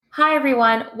Hi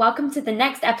everyone, welcome to the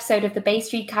next episode of the Bay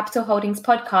Street Capital Holdings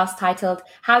podcast titled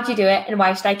How'd You Do It and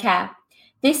Why Should I Care?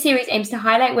 This series aims to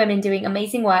highlight women doing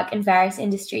amazing work in various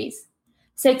industries.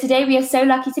 So today we are so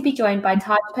lucky to be joined by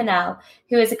Pannell,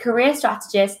 who is a career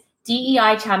strategist,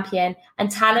 DEI champion, and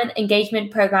talent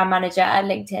engagement program manager at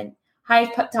LinkedIn. Hi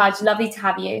Taj, lovely to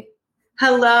have you.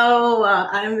 Hello,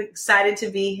 I'm excited to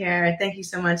be here. Thank you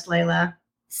so much, Laila.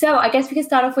 So I guess we can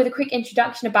start off with a quick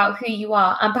introduction about who you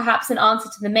are and perhaps an answer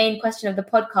to the main question of the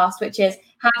podcast, which is,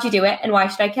 how'd you do it and why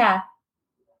should I care?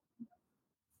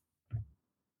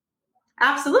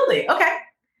 Absolutely. Okay.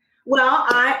 Well,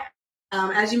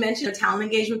 as you mentioned, a talent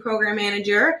engagement program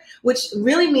manager, which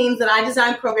really means that I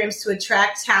design programs to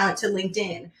attract talent to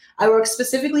LinkedIn. I work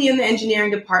specifically in the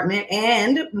engineering department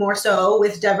and more so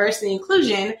with diversity and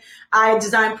inclusion. I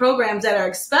design programs that are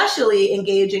especially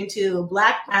engaging to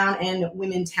Black, Brown, and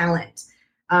women talent.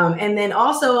 And then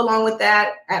also along with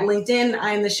that, at LinkedIn,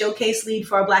 I am the showcase lead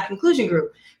for our Black inclusion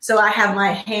group. So I have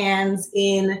my hands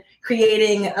in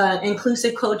creating an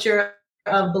inclusive culture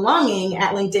of belonging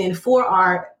at LinkedIn for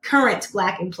our current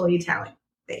Black employee talent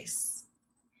base.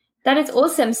 That is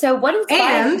awesome. So what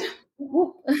inspired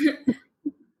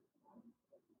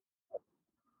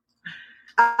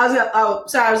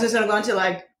I was just going to go into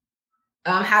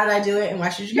how did I do it and why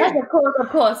should you care? Yes, of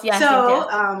course. Yes,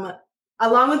 so,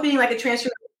 along with being like a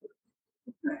transformation,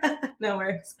 no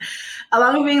worries.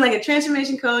 Along with being like a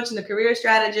transformation coach and a career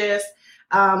strategist,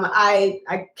 I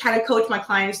kind of coach my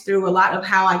clients through a lot of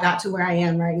how I got to where I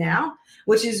am right now,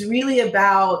 which is really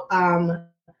about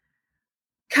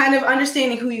kind of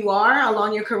understanding who you are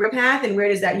along your career path and where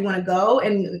it is that you want to go,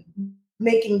 and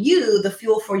making you the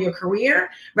fuel for your career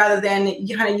rather than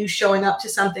you showing up to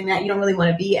something that you don't really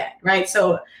want to be at, right?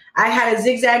 So I had a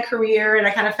zigzag career and I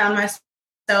kind of found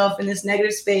myself in this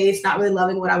negative space, not really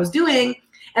loving what I was doing.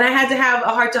 And I had to have a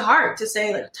heart-to-heart to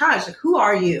say, like, Taj, who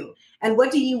are you? And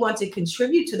what do you want to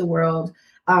contribute to the world?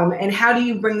 And how do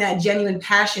you bring that genuine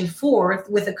passion forth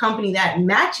with a company that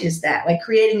matches that, like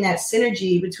creating that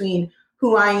synergy between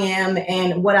who I am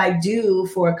and what I do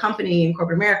for a company in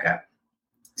corporate America?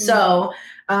 So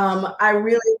I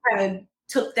really kind of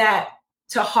took that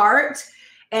to heart,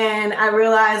 and I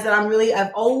realized that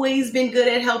I've always been good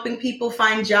at helping people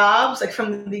find jobs, like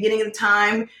from the beginning of the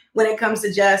time when it comes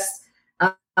to just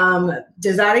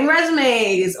designing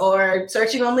resumes or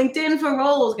searching on LinkedIn for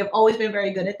roles. I've always been very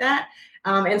good at that.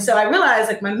 And so I realized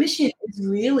like my mission is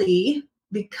really,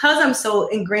 because I'm so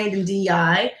ingrained in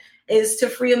DEI, is to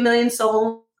free 1 million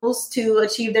souls to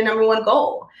achieve their number one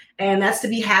goal. And that's to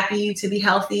be happy, to be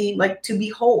healthy, like to be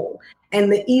whole.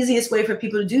 And the easiest way for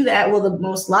people to do that, well, the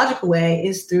most logical way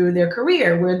is through their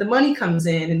career, where the money comes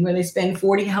in and where they spend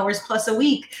 40 hours plus a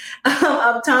week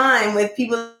of time with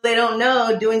people they don't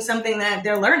know doing something that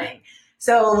they're learning.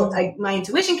 So like my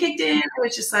intuition kicked in. I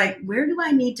was just like, where do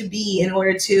I need to be in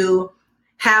order to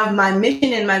have my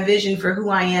mission and my vision for who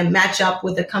I am match up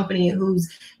with a company whose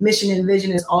mission and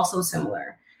vision is also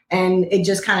similar? And it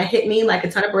just kind of hit me like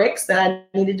a ton of bricks that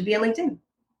I needed to be on LinkedIn.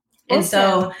 And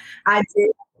so I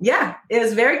did. Yeah, it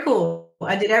was very cool.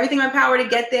 I did everything in my power to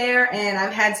get there. And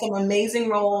I've had some amazing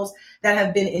roles that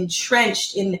have been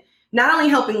entrenched in not only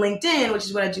helping LinkedIn, which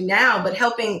is what I do now, but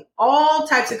helping all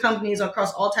types of companies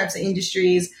across all types of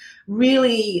industries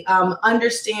really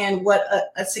understand what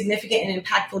a significant and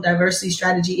impactful diversity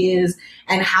strategy is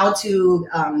and how to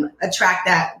attract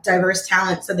that diverse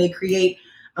talent so they create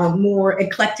more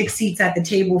eclectic seats at the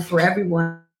table for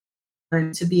everyone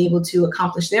to be able to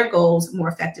accomplish their goals more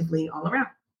effectively all around.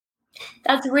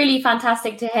 That's really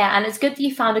fantastic to hear. And it's good that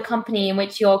you found a company in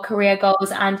which your career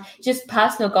goals and just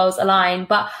personal goals align.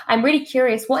 But I'm really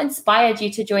curious, what inspired you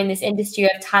to join this industry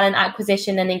of talent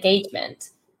acquisition and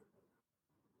engagement?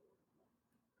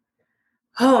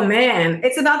 Oh, man,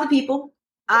 it's about the people.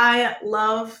 I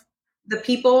love the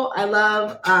people. I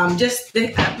love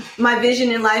my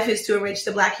vision in life is to enrich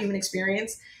the Black human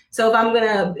experience. So if I'm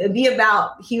going to be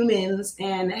about humans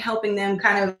and helping them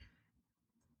kind of,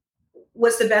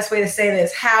 what's the best way to say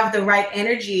this, have the right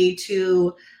energy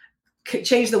to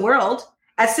change the world,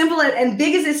 as simple and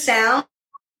big as it sounds,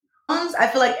 I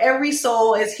feel like every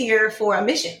soul is here for a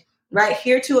mission, right?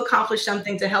 Here to accomplish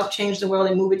something to help change the world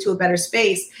and move it to a better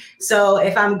space. So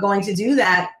if I'm going to do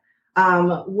that,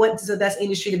 what's the best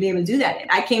industry to be able to do that in?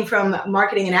 I came from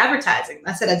marketing and advertising.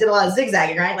 I said I did a lot of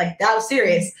zigzagging, right? Like that was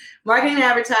serious. Marketing and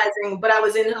advertising, but I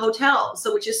was in hotels,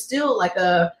 so which is still like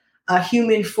a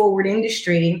human forward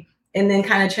industry, and then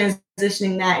kind of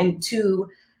transitioning that into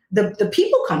the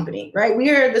people company, right? We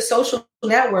are the social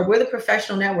network. We're the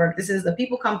professional network. This is the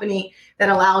people company that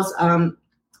allows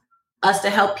us to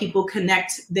help people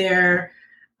connect their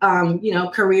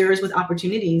careers with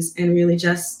opportunities and really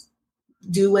just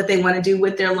do what they want to do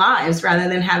with their lives rather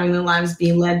than having their lives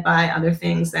be led by other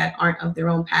things that aren't of their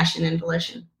own passion and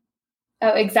volition.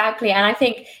 Oh, exactly. And I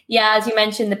think, as you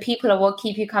mentioned, the people are what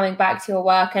keep you coming back to your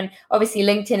work. And obviously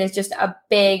LinkedIn is just a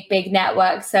big, big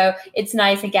network. So it's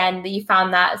nice, again, that you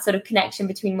found that sort of connection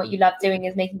between what you love doing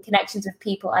is making connections with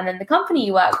people and then the company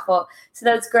you work for. So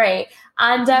that's great.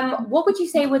 And what would you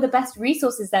say were the best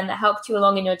resources then that helped you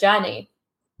along in your journey?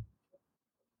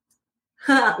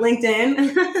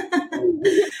 LinkedIn.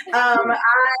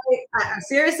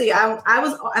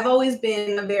 I've always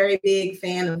been a very big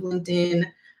fan of LinkedIn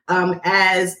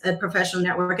as a professional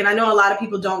network. And I know a lot of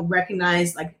people don't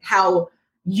recognize like how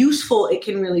useful it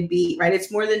can really be, right?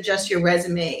 It's more than just your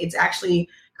resume. It's actually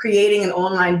creating an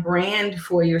online brand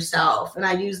for yourself. And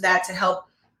I use that to help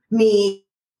me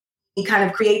kind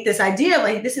of create this idea of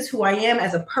like, this is who I am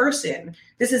as a person.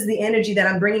 This is the energy that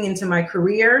I'm bringing into my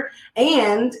career.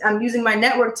 And I'm using my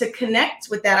network to connect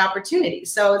with that opportunity.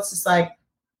 So it's just like,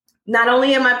 not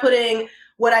only am I putting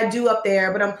what I do up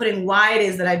there, but I'm putting why it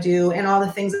is that I do and all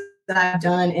the things that I've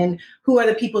done and who are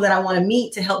the people that I want to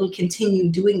meet to help me continue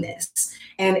doing this.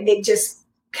 And it just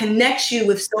connects you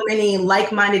with so many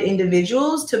like-minded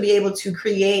individuals to be able to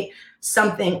create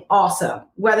something awesome,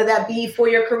 whether that be for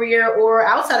your career or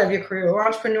outside of your career or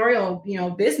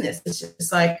entrepreneurial, business. It's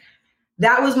just like,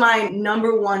 that was my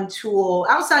number one tool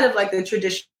outside of like the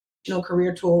traditional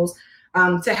career tools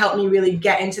to help me really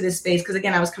get into this space. Because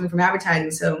again, I was coming from advertising.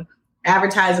 So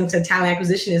advertising to talent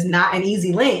acquisition is not an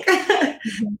easy link,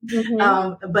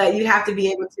 but you have to be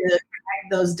able to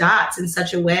connect those dots in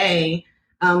such a way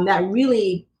that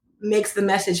really makes the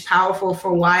message powerful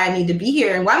for why I need to be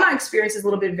here and why my experience is a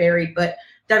little bit varied, but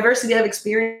diversity of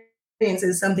experience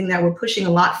is something that we're pushing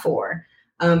a lot for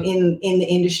in the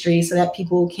industry so that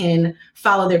people can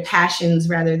follow their passions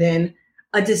rather than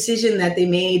a decision that they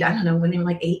made, I don't know, when they were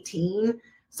like 18.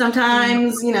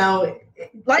 Sometimes,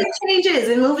 life changes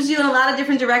and moves you in a lot of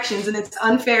different directions, and it's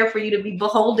unfair for you to be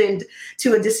beholden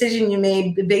to a decision you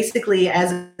made basically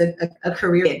as a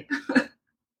career.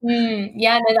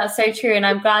 Yeah, no, that's so true. And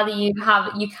I'm glad that you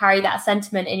carry that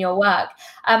sentiment in your work.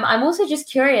 I'm also just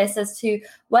curious as to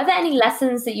were there any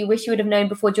lessons that you wish you would have known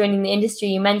before joining the industry?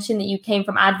 You mentioned that you came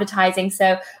from advertising,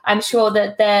 so I'm sure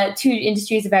that the two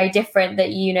industries are very different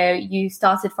that you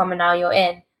started from and now you're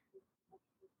in.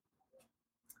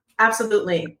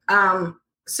 Absolutely.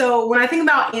 So when I think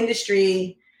about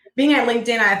industry, being at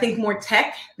LinkedIn, I think more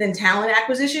tech than talent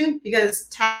acquisition, because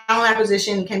talent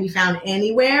acquisition can be found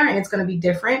anywhere and it's going to be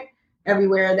different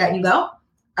everywhere that you go,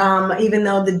 even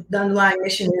though the underlying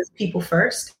mission is people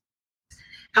first.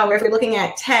 However, if you're looking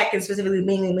at tech and specifically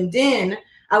being in LinkedIn,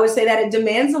 I would say that it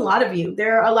demands a lot of you.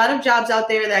 There are a lot of jobs out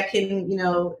there that can,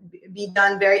 be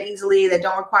done very easily, that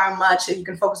don't require much, so you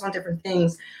can focus on different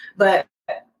things. But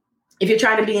if you're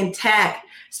trying to be in tech,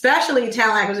 especially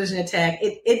talent acquisition in tech,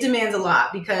 it demands a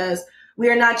lot because we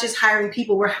are not just hiring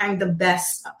people, we're hiring the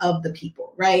best of the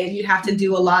people, right? And you have to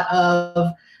do a lot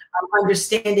of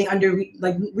understanding,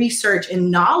 research and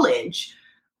knowledge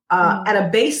at a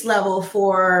base level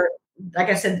for, like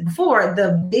I said before,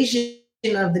 the vision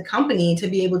of the company to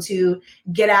be able to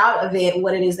get out of it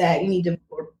what it is that you need to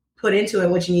put into it,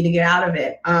 what you need to get out of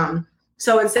it.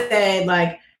 So instead,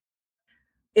 like,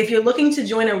 if you're looking to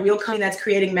join a real company that's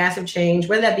creating massive change,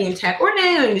 whether that be in tech or in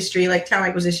any industry like talent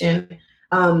acquisition,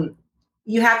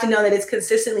 you have to know that it's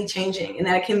consistently changing and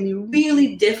that it can be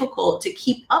really difficult to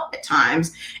keep up at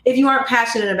times if you aren't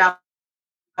passionate about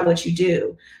what you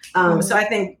do. So I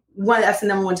think that's the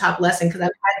number one top lesson, because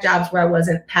I've had jobs where I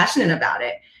wasn't passionate about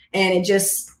it. And it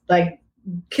just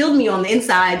killed me on the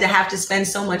inside to have to spend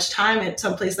so much time at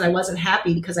some place that I wasn't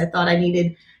happy because I thought I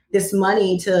needed this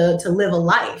money to live a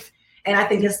life. And I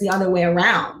think it's the other way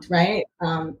around, right?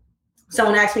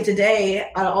 Someone asked me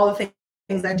today, all the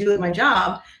things I do at my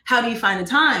job, how do you find the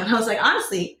time? And I was like,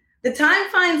 honestly, the time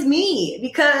finds me,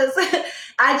 because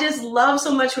I just love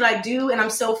so much what I do. And I'm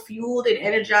so fueled and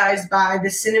energized by the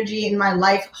synergy in my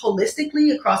life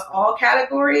holistically across all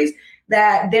categories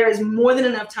that there is more than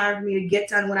enough time for me to get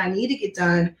done what I need to get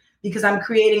done, because I'm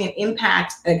creating an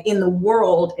impact in the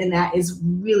world. And that is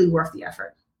really worth the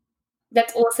effort.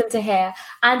 That's awesome to hear.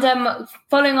 And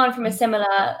following on from a similar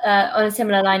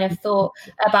line of thought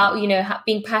about,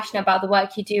 being passionate about the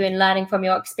work you do and learning from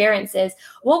your experiences,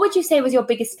 what would you say was your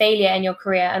biggest failure in your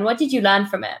career, and what did you learn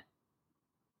from it?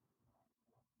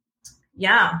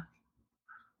 Yeah.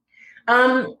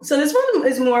 So this one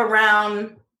is more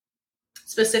around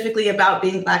specifically about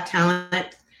being Black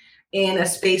talent in a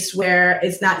space where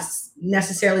it's not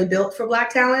necessarily built for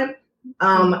Black talent.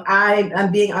 I'm a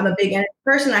big energy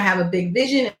person. I have a big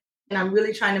vision I'm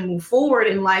really trying to move forward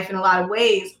in life in a lot of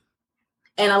ways.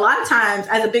 And a lot of times,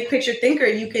 as a big picture thinker,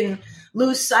 you can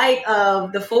lose sight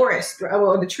of the forest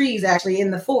or the trees actually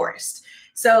in the forest.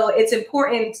 So it's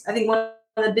important. I think one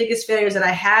of the biggest failures that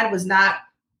I had was not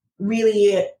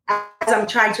really, as I'm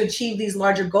trying to achieve these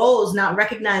larger goals, not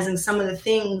recognizing some of the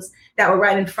things that were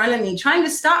right in front of me, trying to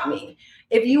stop me.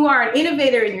 If you are an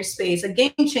innovator in your space, a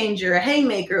game changer, a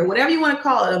haymaker, whatever you want to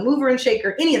call it, a mover and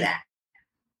shaker, any of that,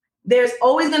 there's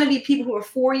always going to be people who are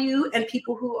for you and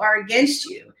people who are against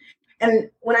you. And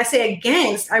when I say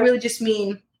against, I really just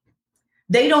mean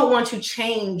they don't want to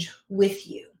change with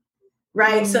you,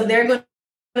 right? So they're going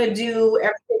to do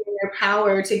everything in their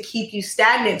power to keep you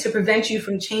stagnant, to prevent you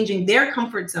from changing their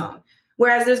comfort zone.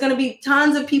 Whereas there's going to be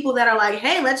tons of people that are like,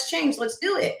 hey, let's change, let's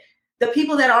do it. The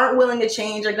people that aren't willing to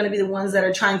change are going to be the ones that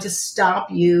are trying to stop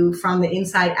you from the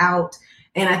inside out.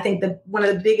 And I think that one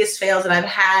of the biggest fails that I've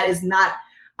had is not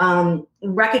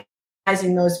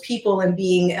recognizing those people and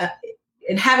being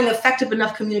and having effective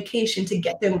enough communication to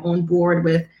get them on board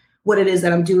with what it is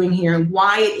that I'm doing here and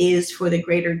why it is for the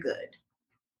greater good.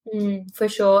 For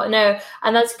sure. No,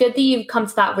 and that's good that you've come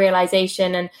to that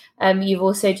realization, and you've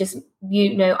also just,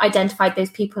 identified those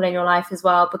people in your life as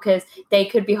well, because they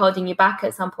could be holding you back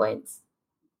at some points.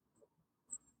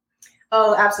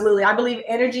 Oh, absolutely. I believe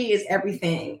energy is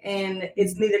everything, and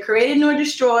it's neither created nor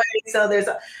destroyed. So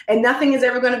and nothing is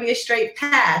ever going to be a straight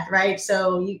path, right?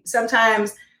 So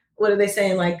sometimes, what are they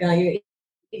saying? Like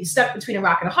you're stuck between a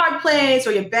rock and a hard place,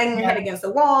 or you're banging your head against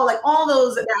the wall. Like all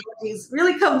those analogies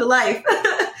really come to life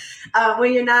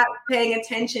when you're not paying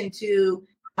attention to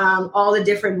all the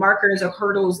different markers or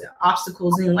hurdles,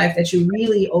 obstacles in life that you're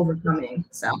really overcoming.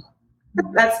 So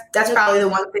that's probably the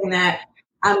one thing that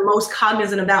I'm most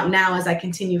cognizant about now as I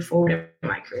continue forward in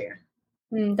my career.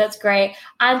 That's great.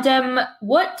 And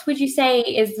what would you say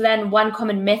is then one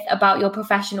common myth about your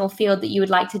professional field that you would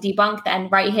like to debunk then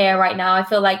right here, right now? I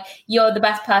feel like you're the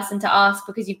best person to ask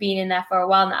because you've been in there for a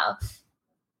while now.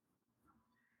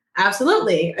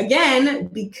 Absolutely. Again,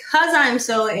 because I'm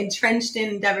so entrenched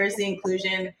in diversity and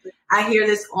inclusion, I hear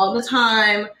this all the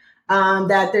time,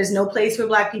 that there's no place for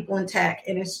Black people in tech.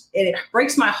 And it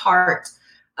breaks my heart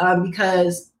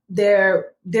because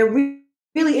there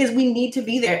really is. We need to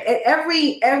be there.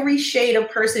 Every shade of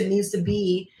person needs to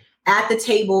be at the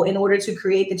table in order to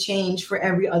create the change for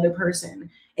every other person.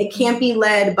 It can't be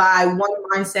led by one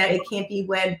mindset. It can't be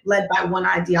led by one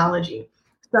ideology.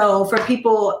 So for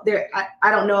people there, I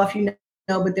don't know if you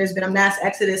know, but there's been a mass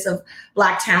exodus of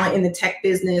Black talent in the tech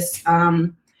business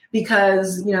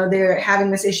because, they're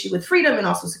having this issue with freedom and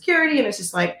also security. And it's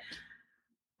just like,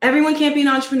 everyone can't be an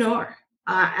entrepreneur.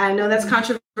 I know that's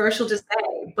controversial to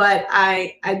say, but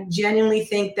I genuinely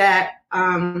think that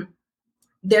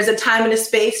there's a time and a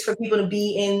space for people to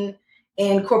be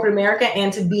in corporate America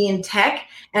and to be in tech.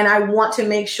 And I want to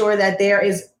make sure that there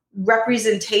is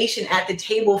representation at the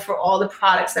table for all the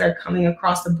products that are coming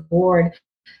across the board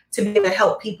to be able to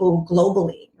help people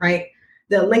globally, right?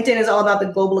 The LinkedIn is all about the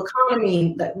global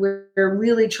economy, that we're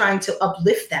really trying to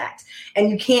uplift that. And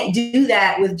you can't do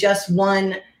that with just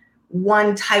one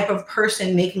type of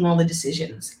person making all the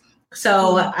decisions.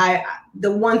 So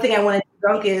the one thing I want to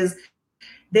debunk is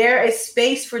there is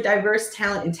space for diverse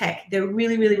talent in tech. There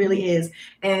really, really, really is.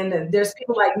 And there's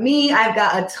people like me. I've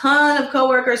got a ton of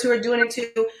coworkers who are doing it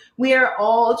too. We are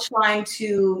all trying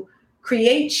to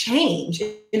create change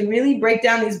and really break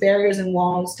down these barriers and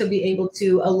walls to be able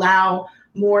to allow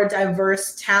more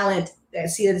diverse talent at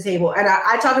seat at the table. And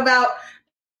I talk about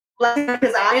Black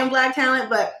because I am Black talent,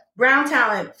 but brown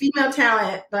talent, female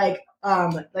talent, like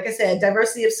I said,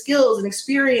 diversity of skills and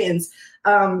experience,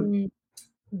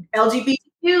 LGBTQ,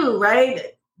 right?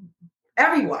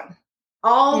 Everyone,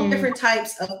 all different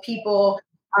types of people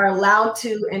are allowed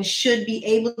to and should be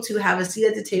able to have a seat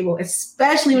at the table,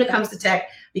 especially when it comes to tech,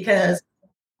 because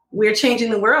we're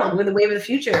changing the world. We're the wave of the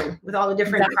future with all the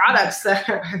different products that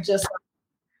are just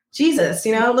Jesus,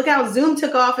 look how Zoom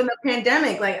took off in the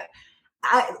pandemic. Like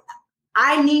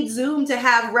I need Zoom to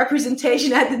have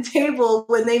representation at the table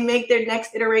when they make their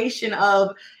next iteration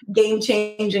of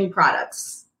game-changing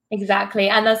products. Exactly.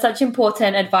 And that's such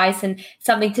important advice and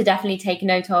something to definitely take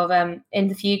note of in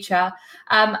the future.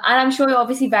 And I'm sure you're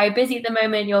obviously very busy at the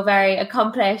moment. You're very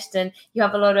accomplished and you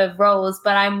have a lot of roles.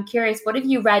 But I'm curious, what have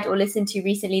you read or listened to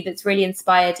recently that's really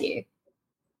inspired you?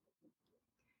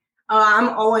 I'm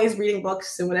always reading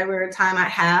books in whatever time I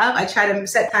have. I try to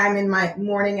set time in my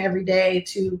morning every day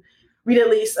to read at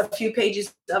least a few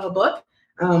pages of a book.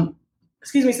 So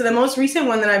the most recent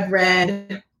one that I've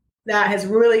read that has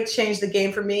really changed the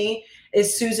game for me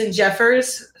is Susan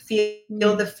Jeffers'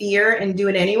 Feel the Fear and Do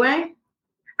It Anyway.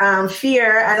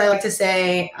 Fear, as I like to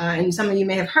say, and some of you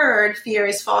may have heard, fear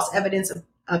is false evidence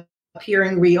of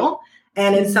appearing real.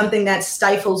 And it's something that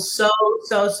stifles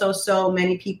so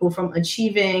many people from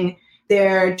achieving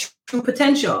their true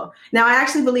potential. Now, I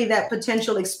actually believe that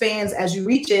potential expands as you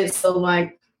reach it. So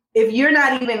like, if you're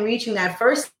not even reaching that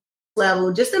first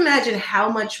level, just imagine how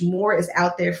much more is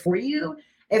out there for you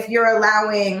if you're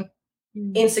allowing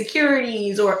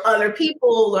insecurities or other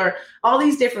people or all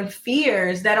these different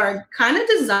fears that are kind of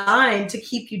designed to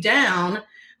keep you down,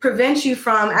 prevent you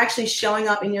from actually showing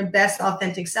up in your best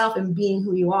authentic self and being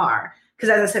who you are. Because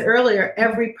as I said earlier,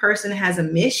 every person has a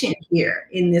mission here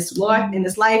in this life,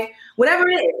 whatever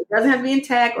it is. It doesn't have to be in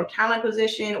tech or talent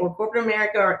acquisition or corporate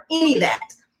America or any of that.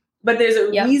 But there's a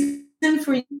reason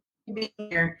for you to be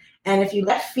here. And if you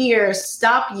let fear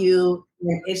stop you,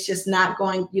 it's just not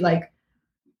going to be like,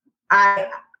 I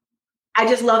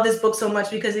just love this book so much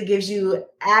because it gives you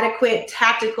adequate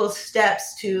tactical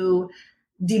steps to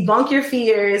debunk your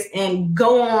fears and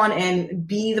go on and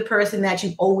be the person that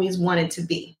you've always wanted to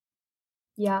be.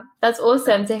 Yeah, that's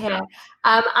awesome to hear.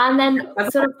 And then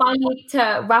sort of finally,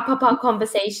 to wrap up our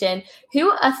conversation,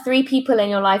 who are 3 people in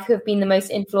your life who have been the most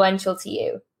influential to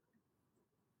you?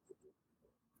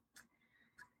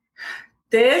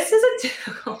 This is a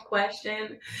difficult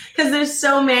question because there's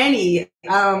so many.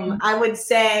 I would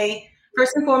say,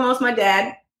 first and foremost, my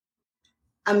dad.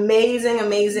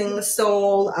 Amazing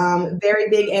soul, very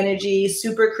big energy,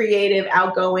 super creative,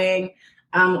 outgoing.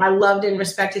 I loved and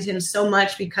respected him so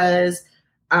much because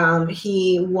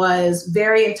he was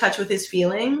very in touch with his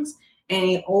feelings, and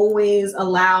he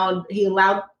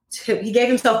gave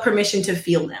himself permission to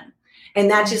feel them.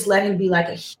 And that just let him be like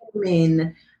a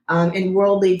human and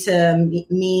worldly to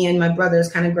me and my brothers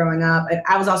kind of growing up. And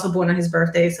I was also born on his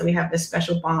birthday, so we have this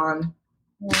special bond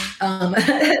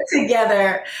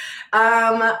together.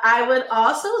 I would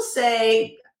also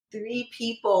say 3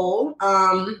 people.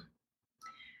 I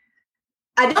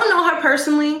don't know her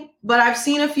personally, but I've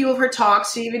seen a few of her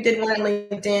talks. She even did one on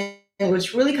LinkedIn,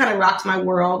 which really kind of rocked my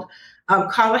world.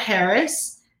 Carla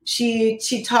Harris. She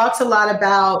talks a lot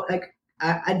about like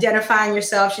identifying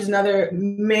yourself. She's another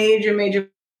major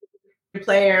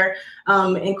player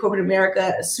in corporate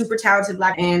America, a super talented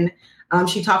Black, and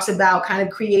she talks about kind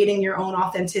of creating your own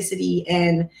authenticity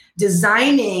and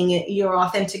designing your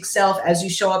authentic self as you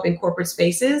show up in corporate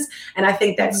spaces. And I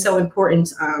think that's so important.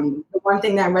 The one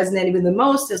thing that resonated with me the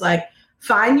most is like,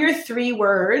 find your 3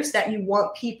 words that you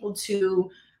want people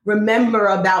to remember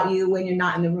about you when you're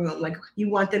not in the room. Like you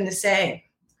want them to say,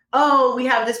 oh, we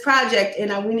have this project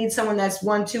and we need someone that's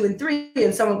 1, 2, and 3.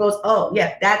 And someone goes, oh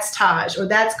yeah, that's Taj or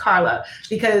that's Carla,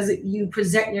 because you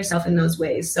present yourself in those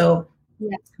ways. So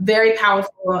very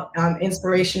powerful,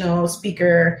 inspirational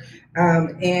speaker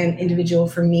and individual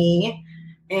for me.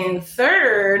 And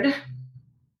third,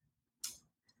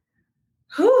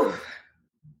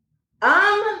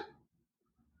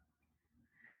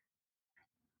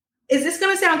 is this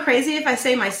going to sound crazy if I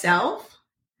say myself?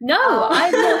 No,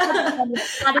 that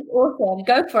is awesome.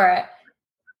 Go for it.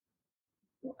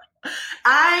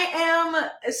 I am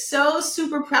so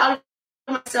super proud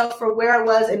of myself for where I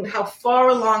was and how far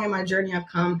along in my journey I've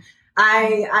come.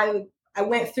 I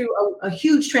went through a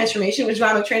huge transformation, which is why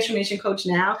I'm a transformation coach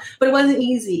now, but it wasn't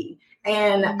easy.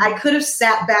 And I could have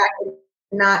sat back and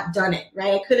not done it,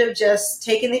 right? I could have just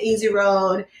taken the easy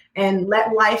road and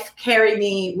let life carry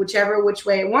me which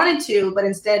way I wanted to. But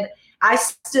instead, I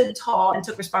stood tall and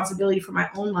took responsibility for my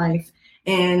own life.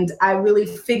 And I really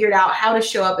figured out how to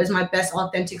show up as my best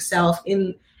authentic self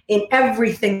in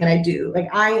everything that I do. Like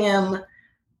I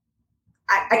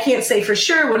can't say for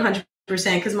sure 100%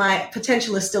 because my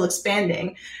potential is still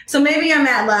expanding. So maybe I'm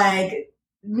at like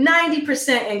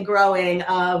 90% and growing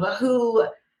of who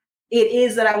it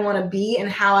is that I want to be and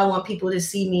how I want people to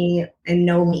see me and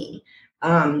know me.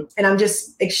 And I'm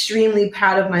just extremely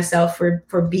proud of myself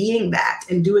for being that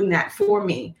and doing that for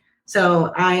me.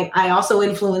 So I also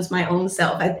influence my own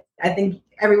self. I think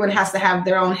everyone has to have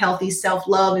their own healthy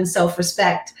self-love and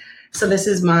self-respect. So this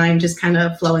is mine just kind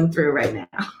of flowing through right now.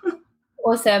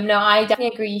 Awesome. No, I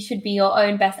definitely agree. You should be your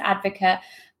own best advocate.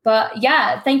 But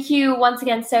yeah, thank you once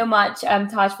again so much,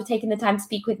 Taj, for taking the time to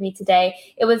speak with me today.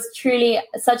 It was truly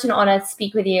such an honor to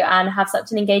speak with you and have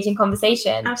such an engaging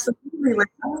conversation. Absolutely.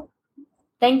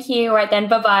 Thank you. All right then.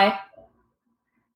 Bye-bye.